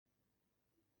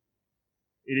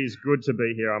It is good to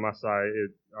be here, I must say.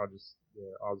 I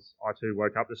too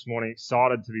woke up this morning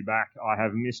excited to be back. I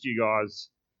have missed you guys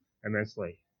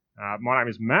immensely. My name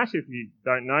is Matt, if you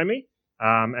don't know me,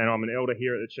 and I'm an elder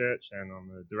here at the church, and I'm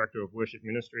the director of worship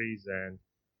ministries, and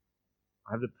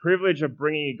I have the privilege of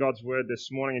bringing you God's word this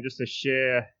morning and just to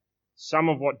share some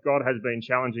of what God has been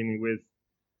challenging me with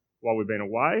while we've been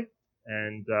away.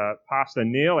 And Pastor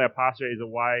Neil, our pastor, is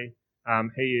away.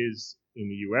 He is in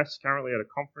the US currently at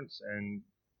a conference and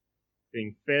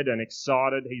being fed and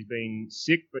excited. He's been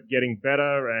sick but getting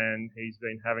better, and he's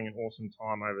been having an awesome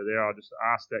time over there. I just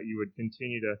ask that you would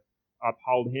continue to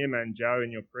uphold him and Joe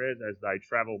in your prayers as they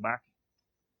travel back.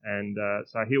 And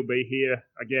so he'll be here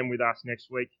again with us next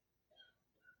week.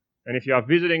 And if you are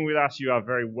visiting with us, you are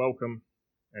very welcome.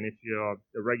 And if you're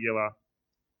a regular,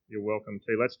 you're welcome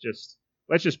too. Let's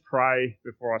just pray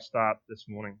before I start this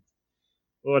morning.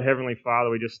 Lord Heavenly Father,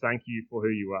 we just thank you for who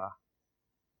you are.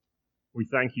 We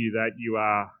thank you that you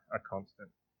are a constant.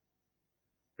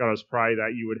 God, I just pray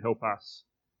that you would help us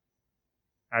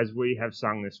as we have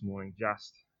sung this morning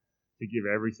just to give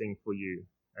everything for you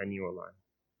and you alone.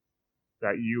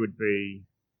 That you would be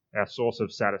our source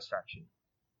of satisfaction.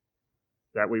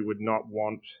 That we would not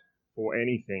want for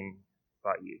anything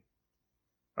but you.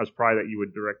 I just pray that you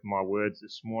would direct my words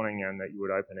this morning and that you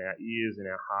would open our ears and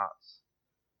our hearts.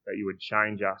 That you would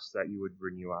change us, that you would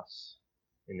renew us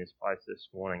in this place this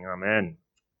morning. Amen.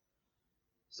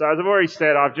 So as I've already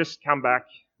said, I've just come back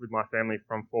with my family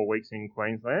from 4 weeks in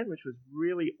Queensland, which was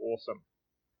really awesome.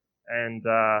 And,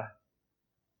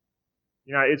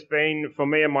 it's been, for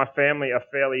me and my family, a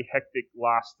fairly hectic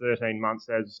last 13 months,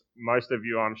 as most of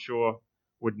you, I'm sure,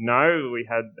 would know. We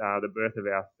had the birth of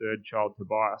our third child,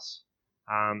 Tobias,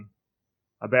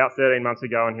 about 13 months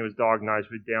ago, and he was diagnosed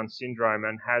with Down syndrome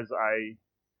and had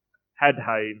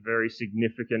a very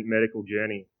significant medical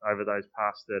journey over those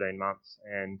past 13 months.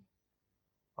 And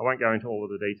I won't go into all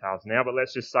of the details now, but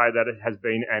let's just say that it has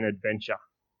been an adventure.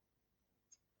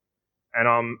 And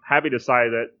I'm happy to say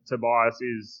that Tobias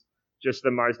is just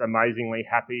the most amazingly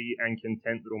happy and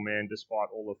content little man despite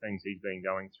all the things he's been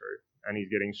going through. And he's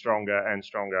getting stronger and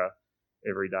stronger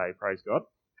every day. Praise God.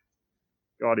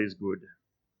 God is good.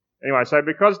 Anyway, so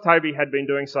because Toby had been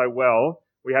doing so well,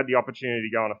 we had the opportunity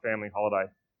to go on a family holiday.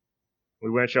 We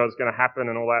weren't sure it was going to happen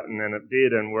and all that, and then it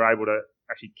did, and we're able to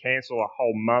actually cancel a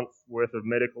whole month worth of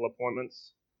medical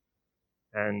appointments.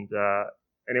 And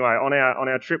anyway, on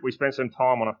our trip, we spent some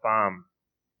time on a farm.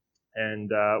 And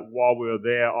while we were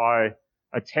there, I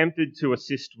attempted to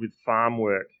assist with farm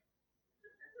work.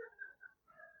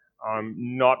 I'm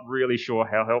not really sure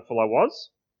how helpful I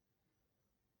was.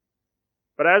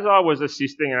 But as I was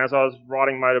assisting and as I was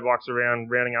riding motorbikes around,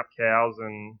 rounding up cows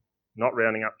and not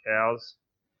rounding up cows,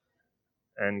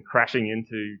 and crashing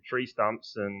into tree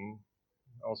stumps and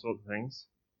all sorts of things,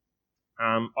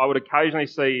 I would occasionally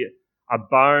see a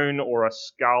bone or a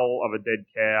skull of a dead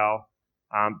cow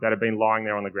that had been lying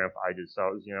there on the ground for ages. So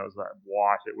it was like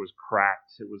white, it was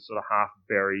cracked, it was sort of half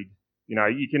buried.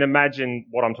 You can imagine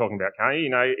what I'm talking about, can't you?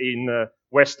 In the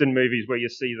Western movies where you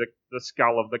see the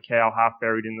skull of the cow half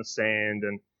buried in the sand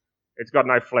and it's got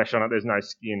no flesh on it, there's no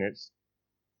skin, it's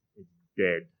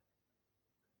dead.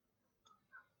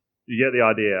 You get the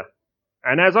idea.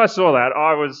 And as I saw that,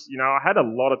 I had a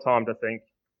lot of time to think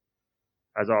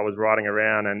as I was riding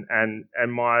around,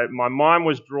 and my mind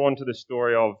was drawn to the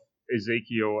story of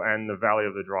Ezekiel and the Valley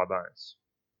of the Dry Bones.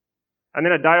 And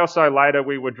then a day or so later,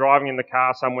 we were driving in the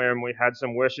car somewhere and we had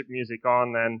some worship music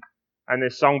on, and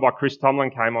this song by Chris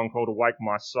Tomlin came on called Awake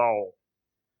My Soul,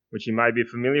 which you may be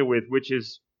familiar with, which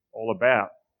is all about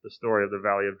the story of the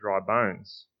Valley of Dry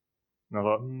Bones. And I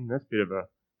thought, that's a bit of a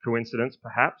coincidence,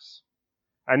 perhaps.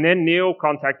 And then Neil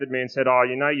contacted me and said,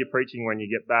 you're preaching when you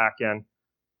get back, and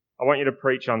I want you to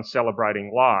preach on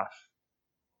celebrating life.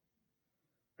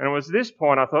 And it was this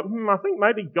point I thought, I think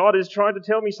maybe God is trying to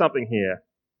tell me something here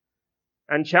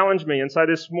and challenge me. And so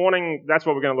this morning, that's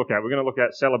what we're going to look at. We're going to look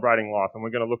at celebrating life, and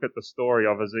we're going to look at the story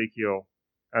of Ezekiel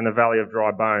and the Valley of Dry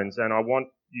Bones. And I want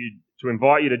to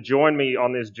invite you to join me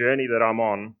on this journey that I'm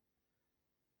on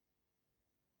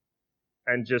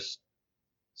and just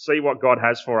see what God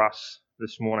has for us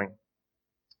this morning.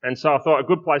 And so I thought a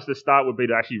good place to start would be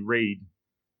to actually read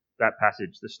that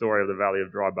passage, the story of the Valley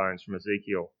of Dry Bones from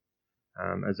Ezekiel.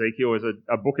 Ezekiel is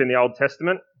a book in the Old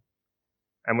Testament,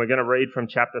 and we're going to read from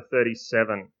chapter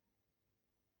 37.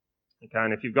 Okay,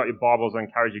 and if you've got your Bibles, I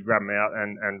encourage you to grab them out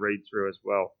and read through as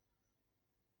well.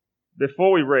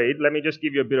 Before we read, let me just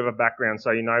give you a bit of a background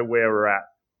so you know where we're at.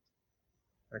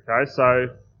 Okay, so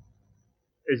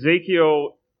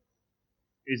Ezekiel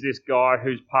is this guy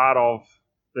who's part of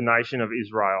the nation of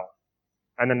Israel.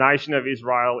 And the nation of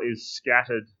Israel is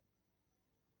scattered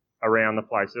around the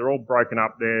place. They're all broken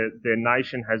up. Their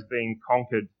nation has been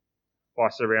conquered by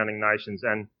surrounding nations.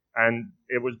 And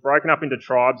it was broken up into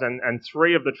tribes, and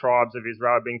 3 of the tribes of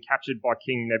Israel have been captured by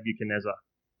King Nebuchadnezzar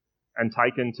and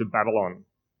taken to Babylon.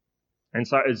 And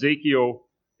so Ezekiel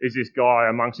is this guy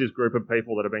amongst his group of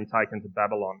people that have been taken to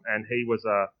Babylon. And he was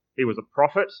a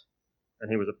prophet, and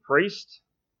he was a priest.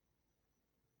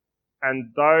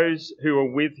 And those who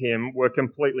were with him were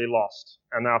completely lost,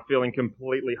 and they were feeling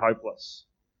completely hopeless.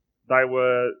 They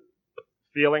were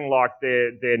feeling like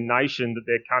their nation, that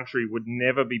their country would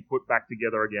never be put back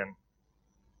together again.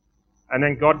 And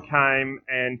then God came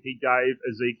and he gave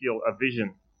Ezekiel a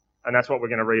vision. And that's what we're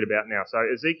going to read about now. So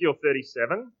Ezekiel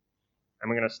 37, and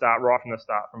we're going to start right from the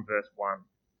start from verse 1.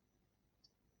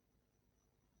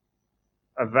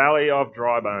 A valley of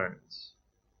dry bones.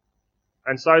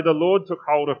 And so the Lord took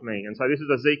hold of me. And so this is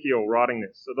Ezekiel writing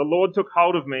this. So the Lord took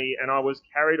hold of me, and I was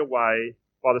carried away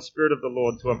by the Spirit of the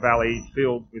Lord to a valley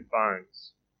filled with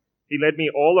bones. He led me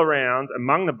all around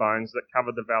among the bones that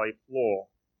covered the valley floor.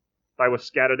 They were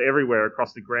scattered everywhere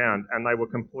across the ground, and they were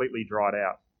completely dried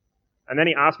out. And then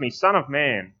he asked me, Son of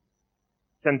man,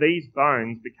 can these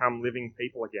bones become living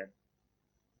people again?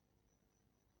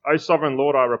 O sovereign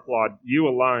Lord, I replied, you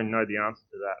alone know the answer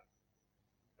to that.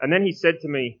 And then he said to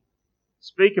me,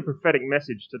 Speak a prophetic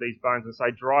message to these bones and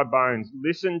say, Dry bones,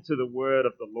 listen to the word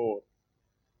of the Lord.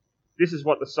 This is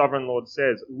what the sovereign Lord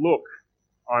says. Look,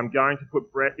 I'm going to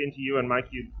put breath into you and make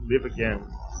you live again.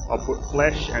 I'll put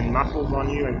flesh and muscles on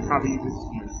you and cover you with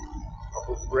skin.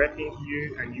 I'll put breath into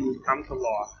you and you will come to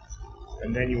life,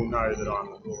 and then you will know that I'm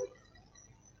the Lord.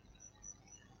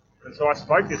 And so I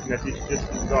spoke this message just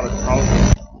as God had told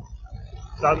me.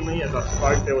 Suddenly, as I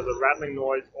spoke, there was a rattling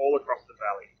noise all across the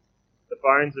valley. The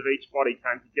bones of each body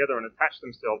came together and attached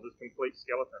themselves as complete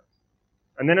skeletons.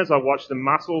 And then as I watched, the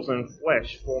muscles and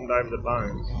flesh formed over the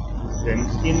bones. Then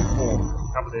skin formed to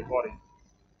cover their bodies,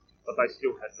 but they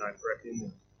still had no breath in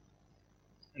them.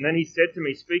 And then he said to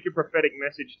me, Speak a prophetic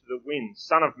message to the wind,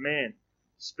 Son of man.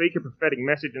 Speak a prophetic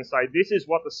message and say, This is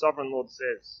what the sovereign Lord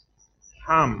says.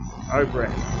 Come, O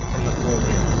breath from the four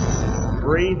winds.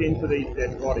 Breathe into these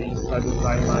dead bodies so that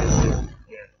they may live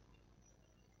again.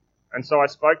 And so I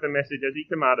spoke the message as he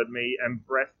commanded me, and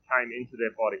breath came into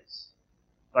their bodies.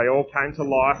 They all came to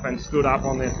life and stood up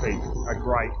on their feet, a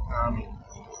great army.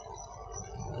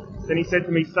 Then he said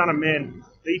to me, Son of man,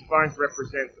 these bones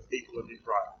represent the people of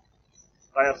Israel.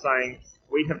 They are saying,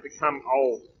 We have become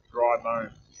old, dry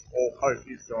bones. All hope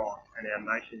is gone, and our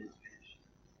nation is finished.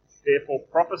 Therefore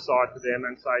prophesy to them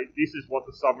and say, This is what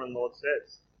the sovereign Lord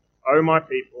says. O my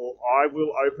people, I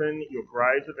will open your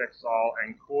graves of exile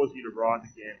and cause you to rise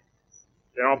again.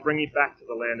 Then I'll bring you back to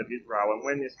the land of Israel, and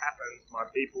when this happens, my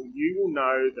people, you will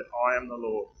know that I am the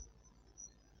Lord.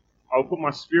 I will put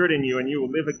my spirit in you, and you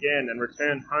will live again and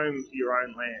return home to your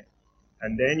own land.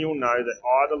 And then you'll know that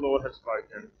I, the Lord, have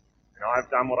spoken, and I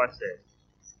have done what I said.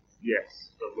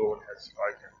 Yes, the Lord has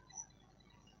spoken.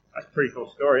 That's a pretty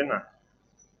cool story, isn't it?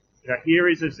 Here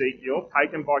is Ezekiel,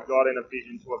 taken by God in a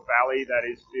vision to a valley that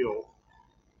is filled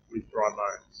with dry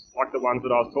bones. Like the ones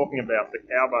that I was talking about, the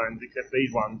cow bones, except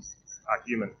these ones are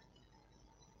human.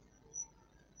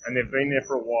 And they've been there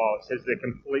for a while. It says they're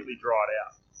completely dried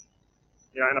out.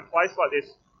 And a place like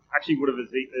this actually would have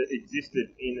existed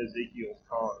in Ezekiel's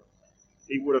time.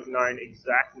 He would have known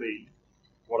exactly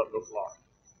what it looked like.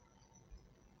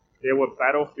 There were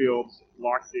battlefields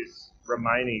like this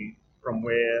remaining from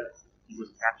where he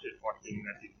was captured by King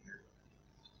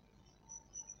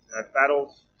Nebuchadnezzar.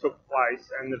 Battles took place,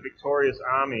 and the victorious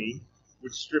army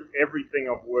would strip everything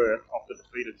of worth off the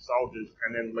defeated soldiers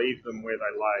and then leave them where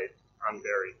they lay,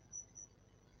 unburied.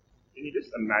 Can you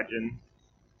just imagine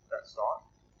that sight?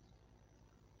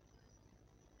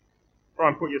 Try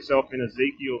and put yourself in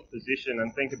Ezekiel's position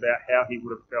and think about how he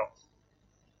would have felt,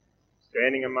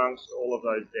 standing amongst all of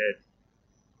those dead,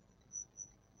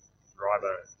 dry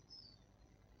bones.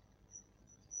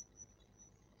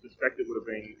 I suspect it would have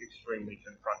been extremely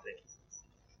confronting.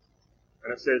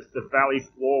 And it says the valley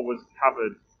floor was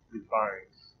covered with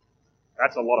bones.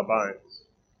 That's a lot of bones.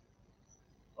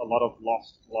 A lot of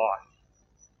lost life.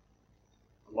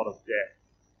 A lot of death.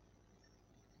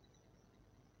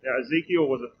 Now, Ezekiel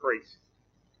was a priest,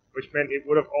 which meant it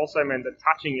would have also meant that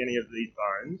touching any of these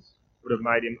bones would have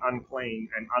made him unclean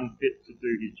and unfit to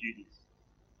do his duties.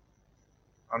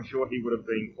 I'm sure he would have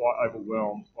been quite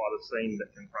overwhelmed by the scene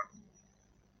that confronted him.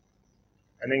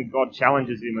 And then God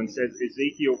challenges him and says,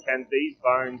 Ezekiel, can these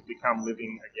bones become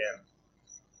living again?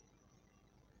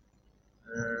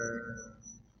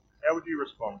 How would you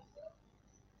respond to that?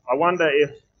 I wonder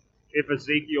if if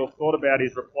Ezekiel thought about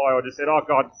his reply or just said, "Oh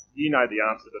God, you know the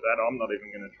answer to that, I'm not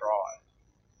even going to try."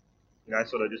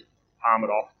 Sort of just palm it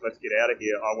off, let's get out of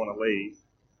here, I want to leave.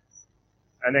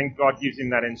 And then God gives him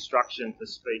that instruction to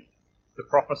speak, to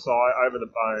prophesy over the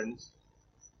bones,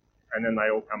 and then they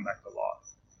all come back to life.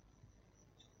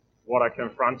 What a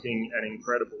confronting and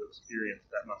incredible experience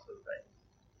that must have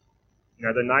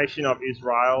been. The nation of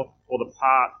Israel, or the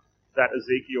part that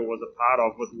Ezekiel was a part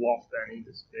of, was lost and in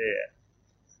despair,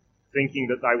 thinking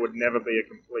that they would never be a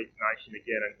complete nation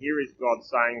again. And here is God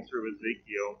saying through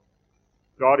Ezekiel,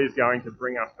 God is going to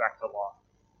bring us back to life.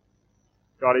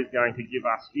 God is going to give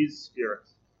us his Spirit.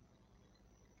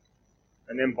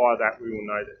 And then by that we will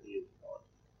know that he is God.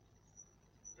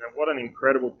 Now what an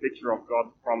incredible picture of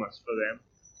God's promise for them.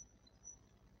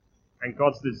 And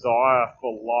God's desire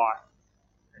for life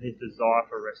and his desire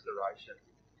for restoration.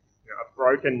 A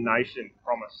broken nation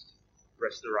promised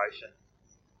restoration.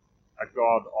 A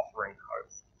God offering hope.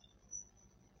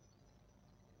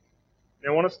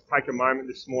 Now I want us to take a moment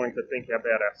this morning to think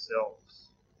about ourselves.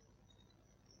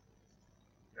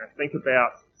 Think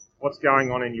about what's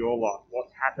going on in your life,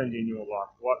 what's happened in your life,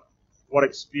 what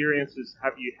experiences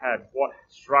have you had, what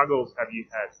struggles have you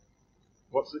had,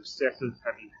 what successes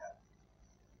have you had.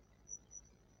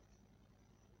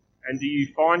 And do you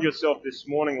find yourself this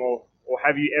morning, or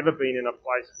have you ever been in a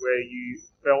place where you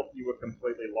felt you were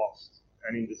completely lost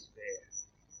and in despair?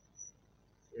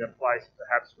 In a place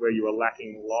perhaps where you were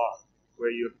lacking life,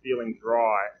 where you were feeling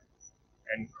dry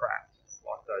and cracked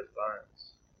like those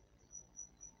bones.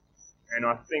 And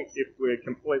I think if we're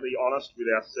completely honest with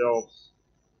ourselves,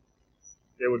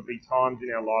 there would be times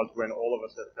in our lives when all of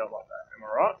us have felt like that. Am I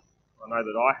right? I know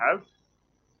that I have.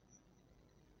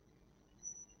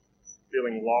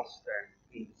 Feeling lost and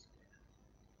in despair.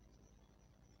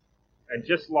 And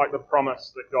just like the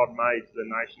promise that God made to the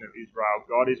nation of Israel,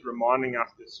 God is reminding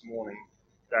us this morning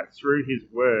that through his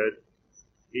word,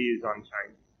 he is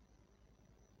unchanging.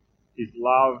 His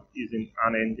love is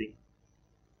unending.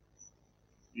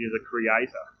 He is a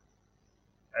creator,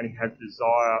 and he has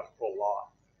desire for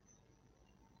life.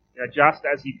 Just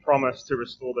as he promised to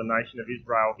restore the nation of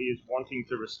Israel, he is wanting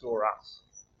to restore us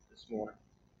this morning.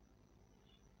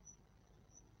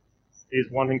 He is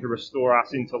wanting to restore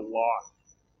us into life,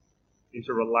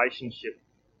 into relationship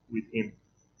with him.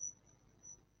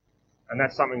 And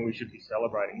that's something we should be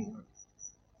celebrating, isn't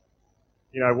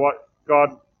it? What?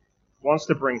 God wants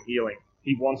to bring healing.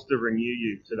 He wants to renew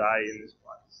you today in this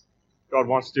place. God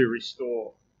wants to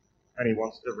restore, and he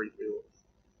wants to rebuild.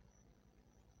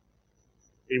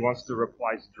 He wants to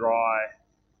replace dry,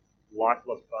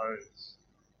 lifeless bones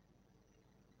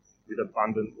with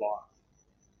abundant life.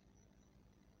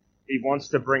 He wants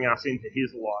to bring us into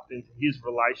his life, into his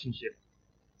relationship,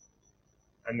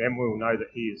 and then we'll know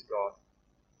that he is God.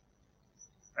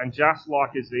 And just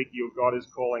like Ezekiel, God is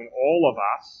calling all of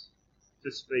us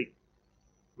to speak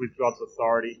with God's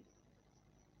authority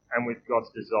and with God's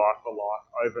desire for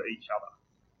life over each other.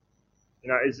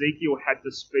 Ezekiel had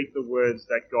to speak the words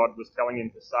that God was telling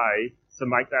him to say to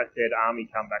make that dead army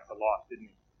come back to life, didn't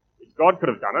he? God could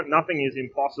have done it. Nothing is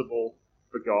impossible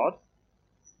for God.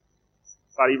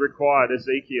 But he required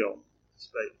Ezekiel to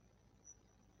speak.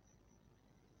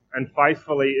 And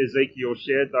faithfully, Ezekiel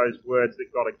shared those words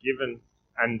that God had given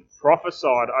and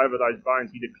prophesied over those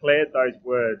bones. He declared those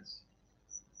words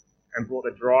and brought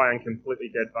the dry and completely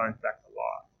dead bones back to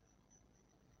life.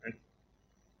 And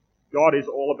God is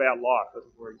all about life, as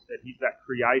we've already said. He's that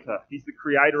creator. He's the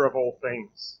creator of all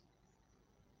things.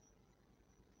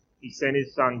 He sent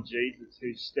his son Jesus,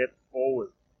 who stepped forward,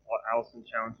 like Alison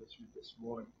challenged us with this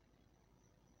morning,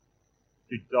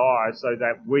 to die so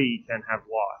that we can have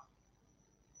life.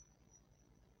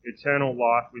 Eternal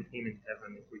life with him in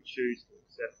heaven if we choose to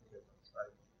accept him as our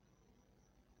Saviour.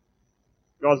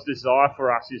 God's desire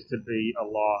for us is to be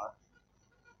alive.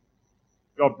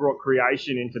 God brought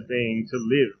creation into being to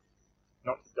live,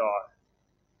 not to die.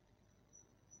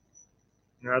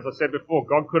 As I said before,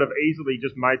 God could have easily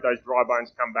just made those dry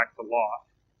bones come back to life,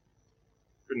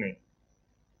 couldn't he?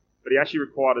 But he actually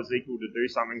required Ezekiel to do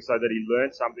something so that he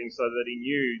learned something, so that he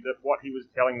knew that what he was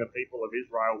telling the people of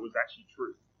Israel was actually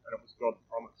true, and it was God's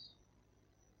promise.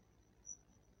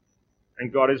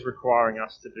 And God is requiring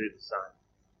us to do the same.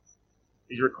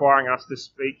 He's requiring us to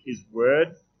speak his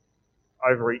word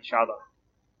over each other,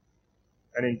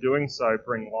 and in doing so,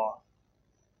 bring life.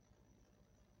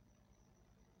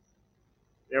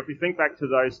 Now, if we think back to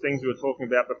those things we were talking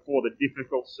about before, the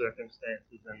difficult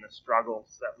circumstances and the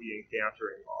struggles that we encounter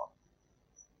in life,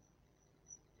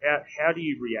 how do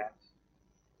you react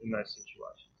in those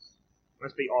situations?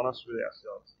 Let's be honest with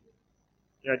ourselves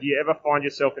here. Do you ever find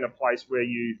yourself in a place where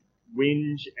you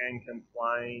whinge and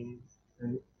complain,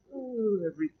 and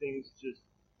everything's just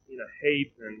in a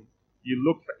heap, and you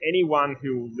look for anyone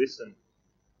who will listen.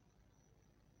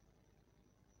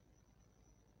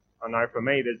 I know for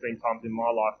me, there's been times in my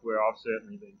life where I've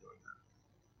certainly been doing that.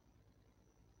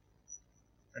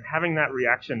 And having that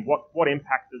reaction, what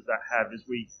impact does that have? As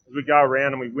we go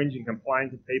around and we whinge and complain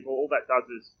to people, all that does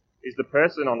is the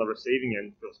person on the receiving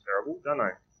end feels terrible, don't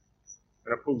they?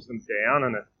 And it pulls them down,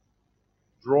 and it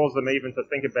draws them even to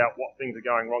think about what things are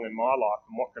going wrong in my life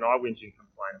and what can I whinge and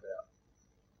complain about.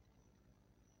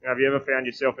 Now, have you ever found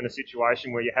yourself in a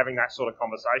situation where you're having that sort of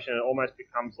conversation and it almost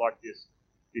becomes like this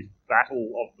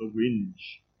battle of the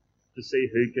whinge to see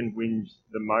who can whinge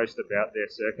the most about their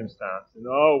circumstance? And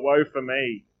woe for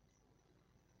me.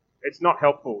 It's not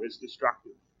helpful, it's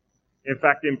destructive. In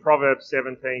fact, in Proverbs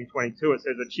 17:22, it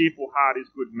says, "A cheerful heart is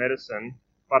good medicine,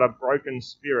 but a broken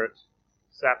spirit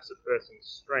saps a person's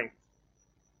strength."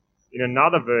 In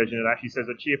another version, it actually says,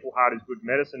 "A cheerful heart is good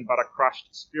medicine, but a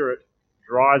crushed spirit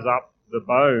dries up the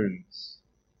bones."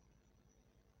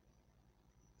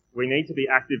 We need to be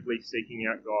actively seeking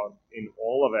out God in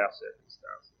all of our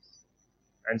circumstances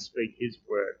and speak His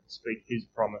word, speak His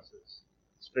promises,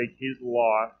 speak His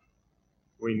life.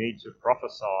 We need to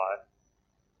prophesy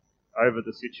over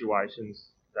the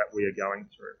situations that we are going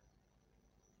through.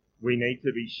 We need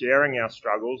to be sharing our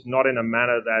struggles, not in a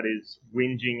manner that is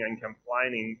whinging and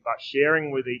complaining, but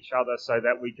sharing with each other so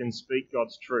that we can speak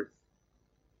God's truth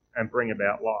and bring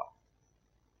about life.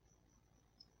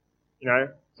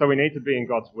 So we need to be in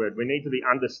God's word. We need to be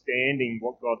understanding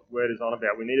what God's word is on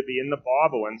about. We need to be in the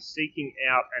Bible and seeking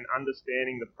out and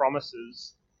understanding the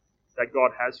promises that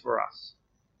God has for us,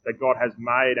 that God has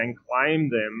made, and claim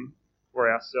them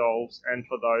for ourselves and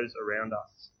for those around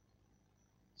us.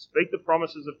 Speak the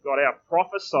promises of God out.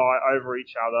 Prophesy over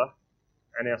each other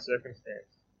and our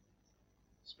circumstance.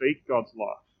 Speak God's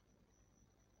life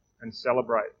and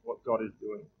celebrate what God is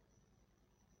doing.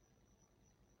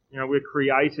 We're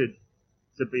created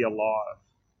to be alive.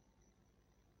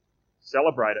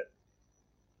 Celebrate it.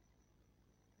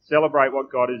 Celebrate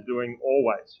what God is doing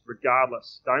always,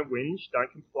 regardless. Don't whinge, don't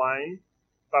complain,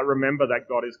 but remember that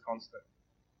God is constant.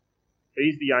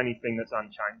 He's the only thing that's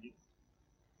unchanging,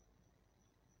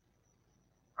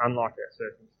 unlike our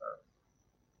circumstance.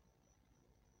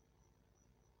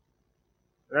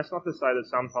 And that's not to say that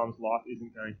sometimes life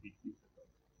isn't going to be difficult.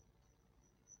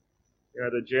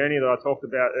 The journey that I talked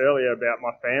about earlier about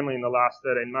my family in the last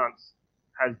 13 months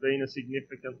has been a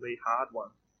significantly hard one.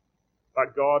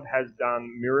 But God has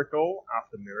done miracle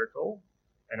after miracle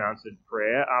and answered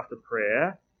prayer after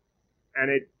prayer,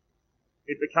 and it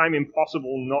became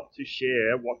impossible not to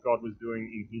share what God was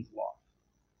doing in his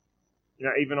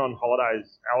life. Even on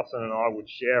holidays, Alison and I would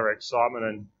share our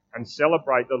excitement and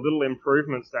celebrate the little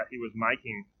improvements that he was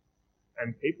making,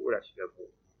 and people would actually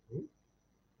go,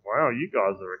 "Wow, you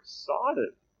guys are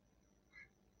excited."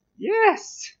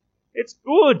 Yes, it's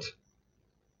good.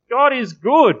 God is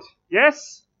good.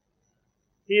 Yes,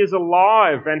 He is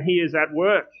alive and He is at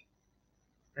work.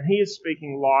 And He is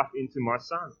speaking life into my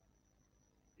son.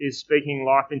 He is speaking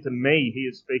life into me. He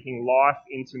is speaking life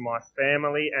into my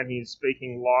family, and He is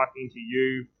speaking life into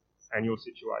you and your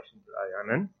situation today.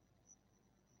 Amen?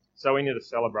 So we need to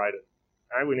celebrate it.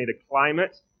 Okay? We need to claim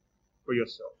it for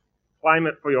yourself. Claim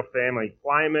it for your family.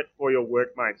 Claim it for your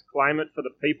workmates. Claim it for the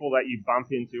people that you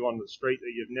bump into on the street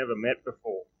that you've never met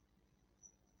before.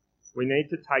 We need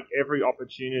to take every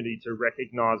opportunity to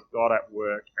recognize God at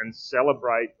work and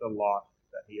celebrate the life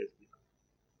that He has given.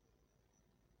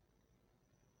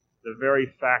 The very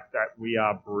fact that we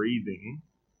are breathing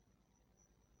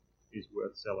is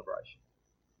worth celebration.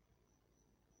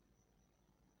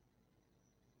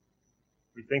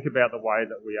 We think about the way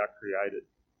that we are created,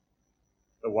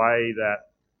 the way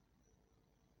that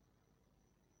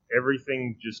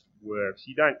everything just works.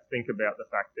 You don't think about the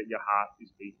fact that your heart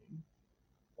is beating,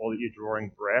 or that you're drawing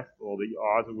breath, or that your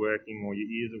eyes are working, or your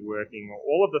ears are working, or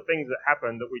all of the things that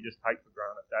happen that we just take for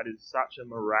granted. That is such a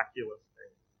miraculous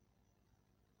thing.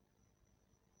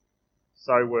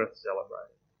 So worth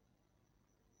celebrating.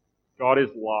 God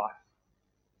is life,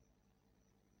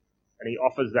 and He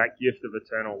offers that gift of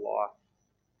eternal life.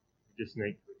 We just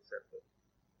need to accept it.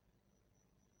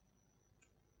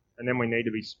 And then we need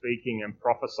to be speaking and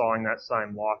prophesying that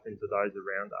same life into those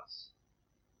around us.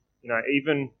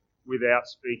 Even without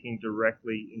speaking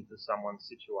directly into someone's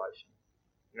situation.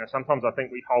 Sometimes I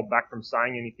think we hold back from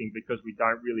saying anything because we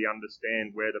don't really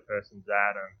understand where the person's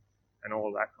at and all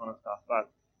of that kind of stuff. But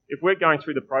if we're going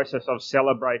through the process of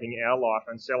celebrating our life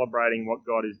and celebrating what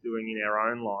God is doing in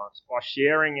our own lives, by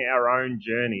sharing our own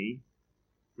journey,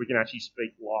 we can actually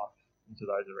speak life into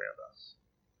those around us.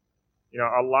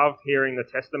 I loved hearing the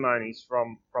testimonies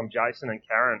from Jason and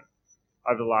Karen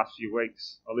over the last few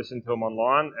weeks. I listened to them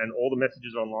online and all the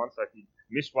messages online. So if you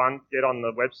missed one, get on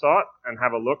the website and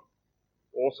have a look.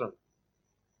 Awesome.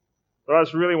 But I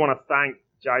just really want to thank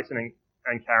Jason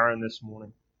and Karen this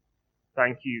morning.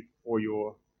 Thank you for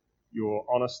your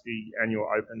honesty and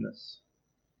your openness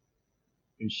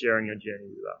in sharing your journey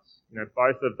with us.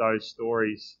 Both of those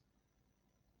stories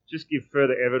just give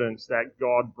further evidence that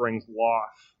God brings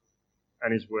life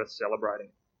and is worth celebrating.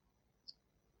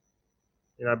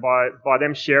 By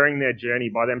them sharing their journey,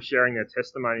 by them sharing their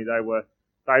testimony, they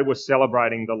were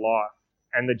celebrating the life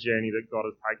and the journey that God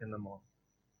has taken them on.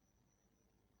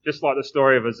 Just like the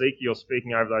story of Ezekiel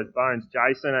speaking over those bones,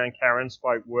 Jason and Karen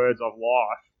spoke words of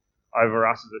life over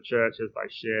us as a church as they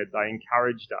shared. They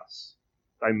encouraged us.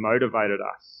 They motivated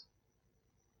us.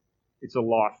 It's a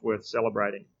life worth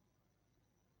celebrating.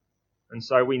 And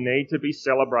so we need to be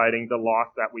celebrating the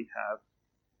life that we have.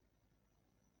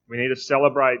 We need to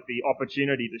celebrate the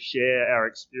opportunity to share our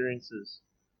experiences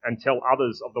and tell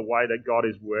others of the way that God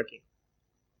is working,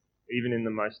 even in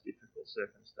the most difficult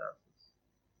circumstances.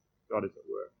 God is at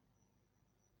work.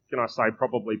 Can I say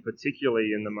probably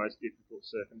particularly in the most difficult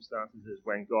circumstances is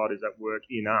when God is at work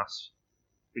in us,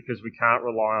 because we can't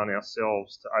rely on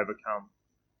ourselves to overcome,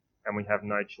 and we have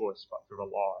no choice but to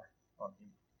rely on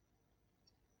Him.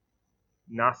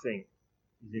 Nothing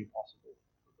is impossible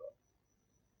for God.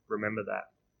 Remember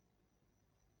that.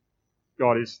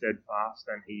 God is steadfast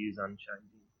and He is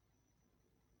unchanging.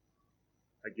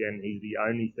 Again, He's the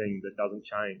only thing that doesn't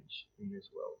change in this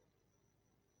world.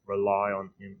 Rely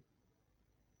on Him.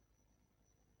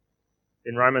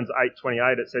 In Romans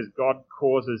 8:28 it says, God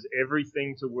causes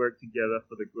everything to work together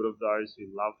for the good of those who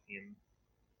love Him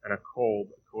and are called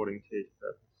according to His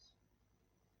purpose.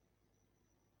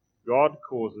 God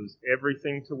causes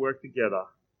everything to work together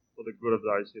for the good of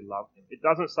those who love Him. It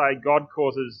doesn't say God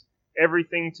causes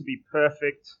everything to be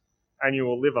perfect and you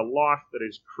will live a life that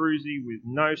is cruisy with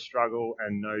no struggle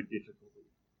and no difficulty.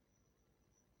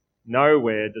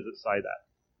 Nowhere does it say that.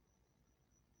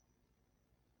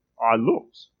 I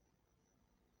looked.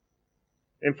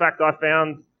 In fact, I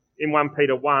found in 1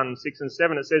 Peter 1, 6 and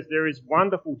 7, it says, there is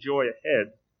wonderful joy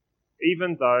ahead,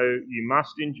 even though you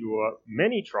must endure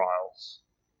many trials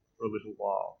for a little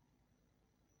while.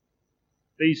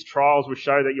 These trials will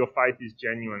show that your faith is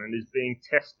genuine and is being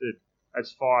tested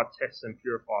as fire tests and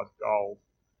purifies gold,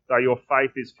 though your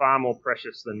faith is far more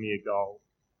precious than mere gold.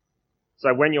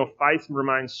 So when your faith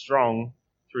remains strong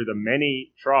through the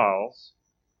many trials,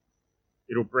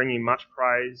 it'll bring you much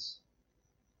praise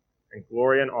and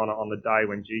glory and honour on the day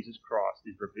when Jesus Christ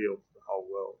is revealed to the whole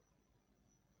world.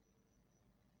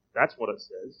 That's what it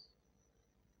says.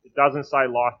 It doesn't say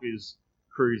life is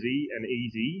cruisy and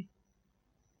easy.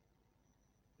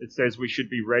 It says we should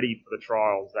be ready for the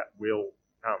trials that will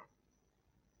come.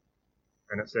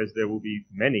 And it says there will be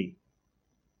many.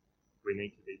 We need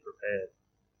to be prepared.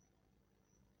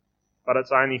 But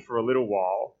it's only for a little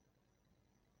while.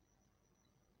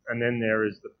 And then there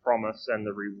is the promise and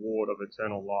the reward of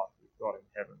eternal life with God in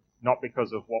heaven. Not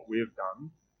because of what we've done,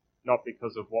 not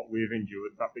because of what we've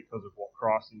endured, but because of what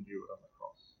Christ endured on the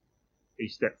cross. He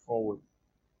stepped forward.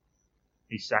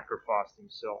 He sacrificed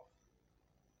Himself,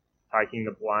 taking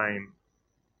the blame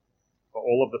for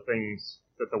all of the things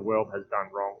that the world has done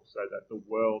wrong so that the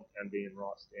world can be in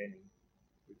right standing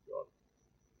with God.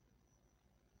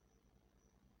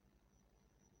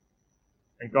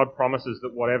 And God promises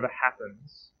that whatever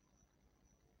happens,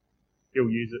 He'll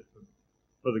use it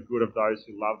for the good of those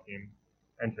who love Him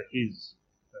and for His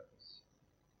purpose.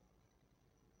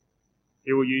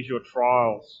 He will use your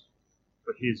trials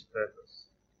for His purpose.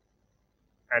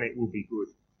 And it will be good.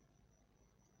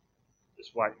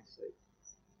 Just wait and see.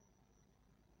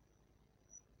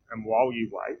 And while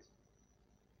you wait,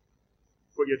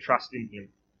 put your trust in Him.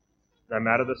 No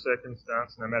matter the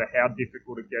circumstance, no matter how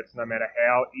difficult it gets, no matter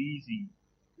how easy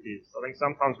it is. I think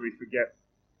sometimes we forget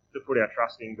to put our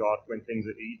trust in God when things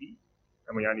are easy,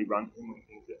 and we only run to Him when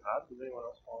things get hard. Does anyone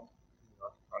else find?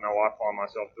 I know I find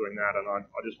myself doing that, and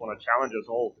I just want to challenge us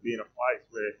all to be in a place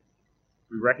where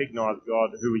we recognise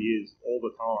God, who He is, all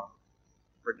the time,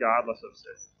 regardless of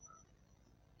circumstance.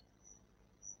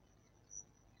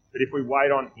 But if we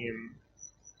wait on Him,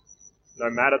 no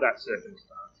matter that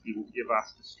circumstance, He will give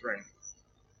us the strength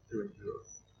to endure.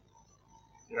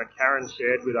 Karen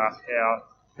shared with us how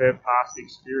her past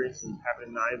experiences have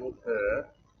enabled her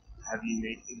to have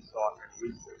unique insight and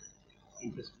wisdom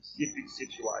into specific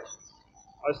situations.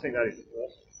 I just think that is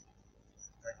awesome.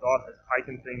 That God has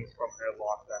taken things from her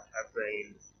life that have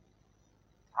been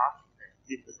tough and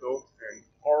difficult and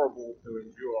horrible to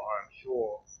endure, I'm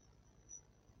sure.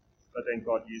 but then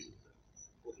God uses it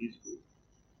for his good.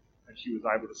 And she was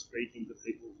able to speak into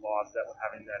people's lives that were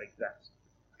having that exact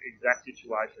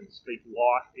situation, speak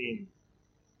life in.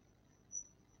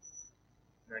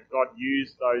 And God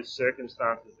used those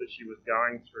circumstances that she was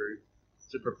going through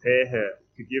to prepare her,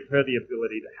 to give her the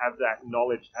ability to have that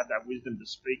knowledge, have that wisdom to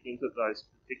speak into those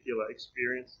particular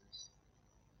experiences.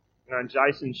 And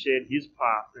Jason shared his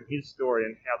past and his story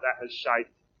and how that has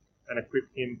shaped and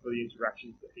equipped him for the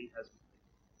interactions that he has with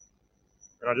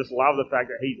people. And I just love the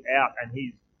fact that he's out and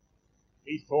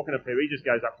he's talking to people. He just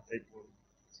goes up to people and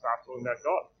starts talking about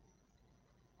God.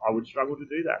 I would struggle to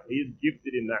do that. He is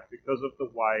gifted in that because of the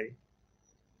way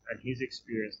and his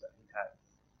experience that he had.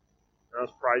 And I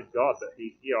just praise God that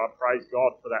he's here. I praise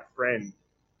God for that friend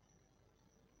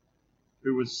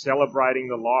who was celebrating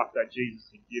the life that Jesus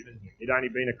had given him. He'd only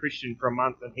been a Christian for a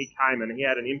month and he came and he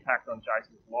had an impact on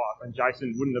Jason's life. And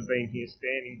Jason wouldn't have been here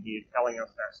standing here telling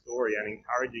us that story and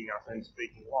encouraging us and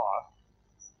speaking life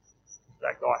if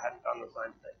that guy hadn't done the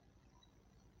same thing.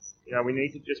 You know, we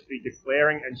need to just be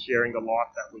declaring and sharing the life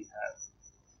that we have.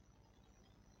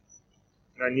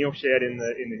 You know, Neil shared in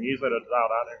the newsletter today, I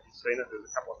don't know if you've seen it, there's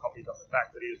a couple of copies of the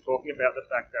fact that he was talking about the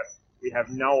fact that we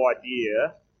have no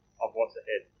idea of what's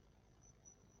ahead.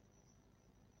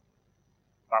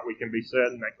 But we can be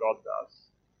certain that God does.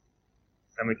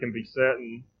 And we can be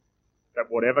certain that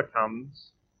whatever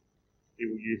comes, he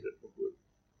will use it for good.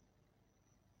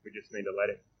 We just need to let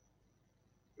him.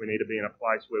 We need to be in a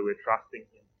place where we're trusting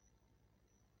him.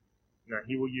 You know,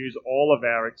 he will use all of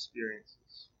our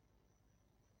experiences,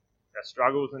 our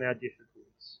struggles and our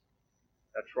difficulties,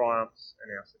 our triumphs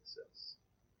and our success.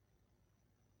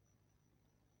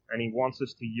 And he wants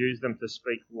us to use them to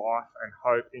speak life and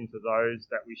hope into those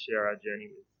that we share our journey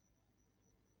with.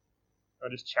 I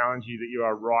just challenge you that you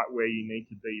are right where you need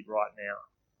to be right now.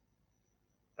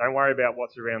 Don't worry about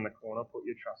what's around the corner. Put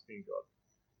your trust in God.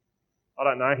 I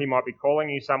don't know, he might be calling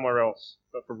you somewhere else,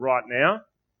 but for right now,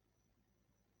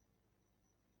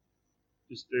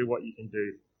 just do what you can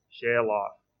do. Share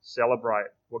life. Celebrate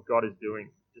what God is doing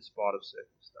despite of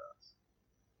circumstance.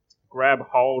 Grab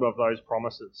hold of those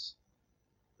promises.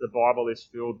 The Bible is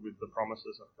filled with the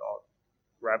promises of God.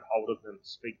 Grab hold of them,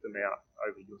 speak them out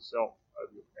over yourself,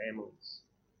 over your families,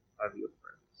 over your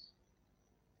friends.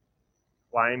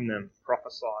 Claim them,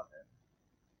 prophesy them.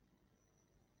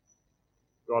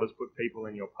 God has put people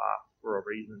in your path for a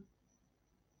reason.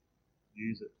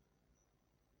 Use it.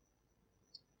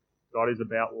 God is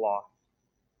about life.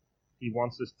 He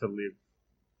wants us to live.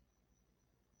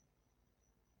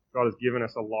 God has given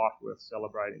us a life worth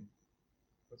celebrating.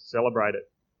 Let's celebrate it.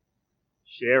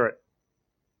 Share it.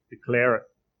 Declare it.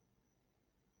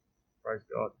 Praise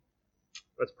God.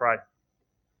 Let's pray.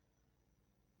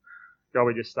 God,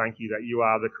 we just thank you that you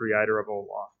are the creator of all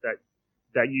life,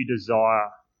 that you desire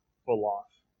for life.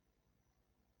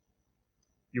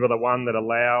 You are the one that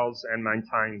allows and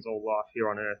maintains all life here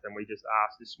on earth, and we just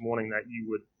ask this morning that you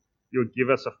would give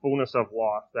us a fullness of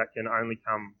life that can only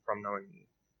come from knowing you.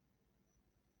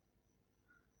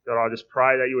 God, I just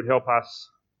pray that you would help us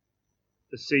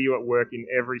to see you at work in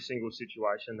every single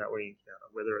situation that we encounter,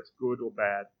 whether it's good or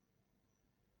bad,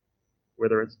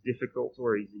 whether it's difficult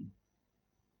or easy.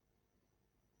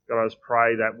 God, I just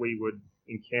pray that we would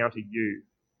encounter you,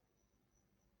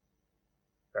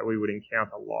 that we would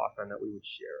encounter life and that we would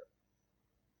share it,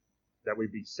 that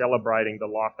we'd be celebrating the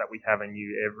life that we have in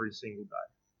you every single day.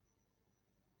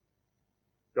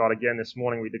 God, again this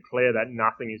morning we declare that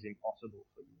nothing is impossible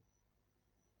for you.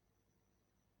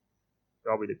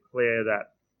 God, we declare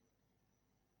that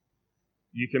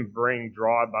you can bring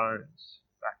dry bones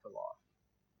back to life.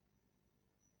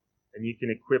 And you can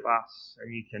equip us,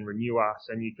 and you can renew us,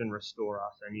 and you can restore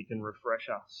us, and you can refresh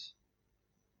us.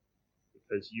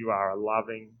 Because you are a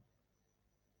loving,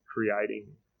 creating,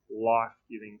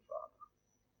 life-giving Father.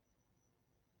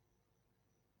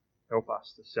 Help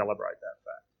us to celebrate that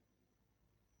fact.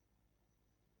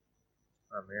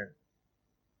 Amen.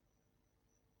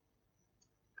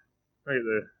 I get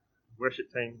the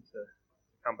worship team to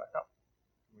come back up.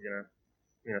 We're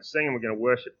going to sing and we're going to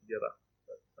worship together.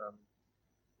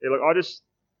 But, look, I just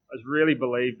really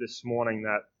believe this morning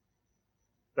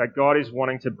that God is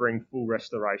wanting to bring full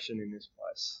restoration in this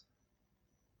place.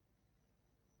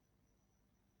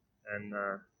 And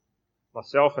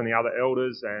myself and the other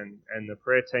elders and the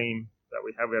prayer team that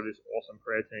we have this awesome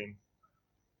prayer team,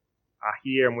 are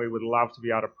here, and we would love to be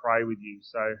able to pray with you.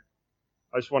 So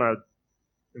I just want to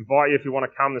invite you, if you want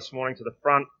to come this morning, to the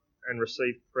front and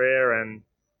receive prayer, and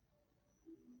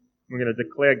we're going to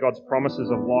declare God's promises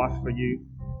of life for you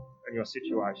and your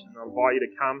situation. I invite you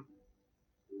to come,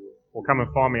 or come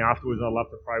and find me afterwards, and I'd love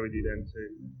to pray with you then too.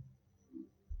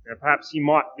 Now, perhaps you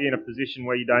might be in a position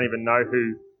where you don't even know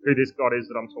who this God is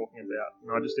that I'm talking about.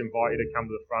 And I just invite you to come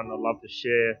to the front. I'd love to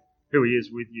share who he is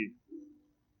with you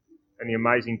and the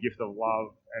amazing gift of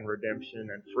love and redemption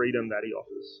and freedom that he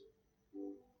offers.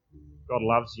 God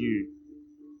loves you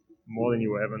more than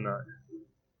you will ever know.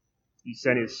 He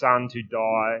sent his son to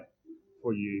die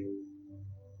for you.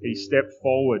 He stepped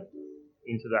forward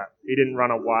into that. He didn't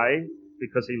run away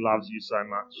because he loves you so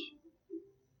much.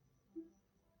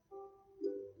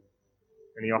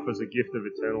 And he offers a gift of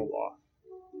eternal life.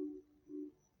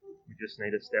 We just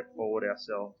need to step forward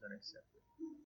ourselves and accept it.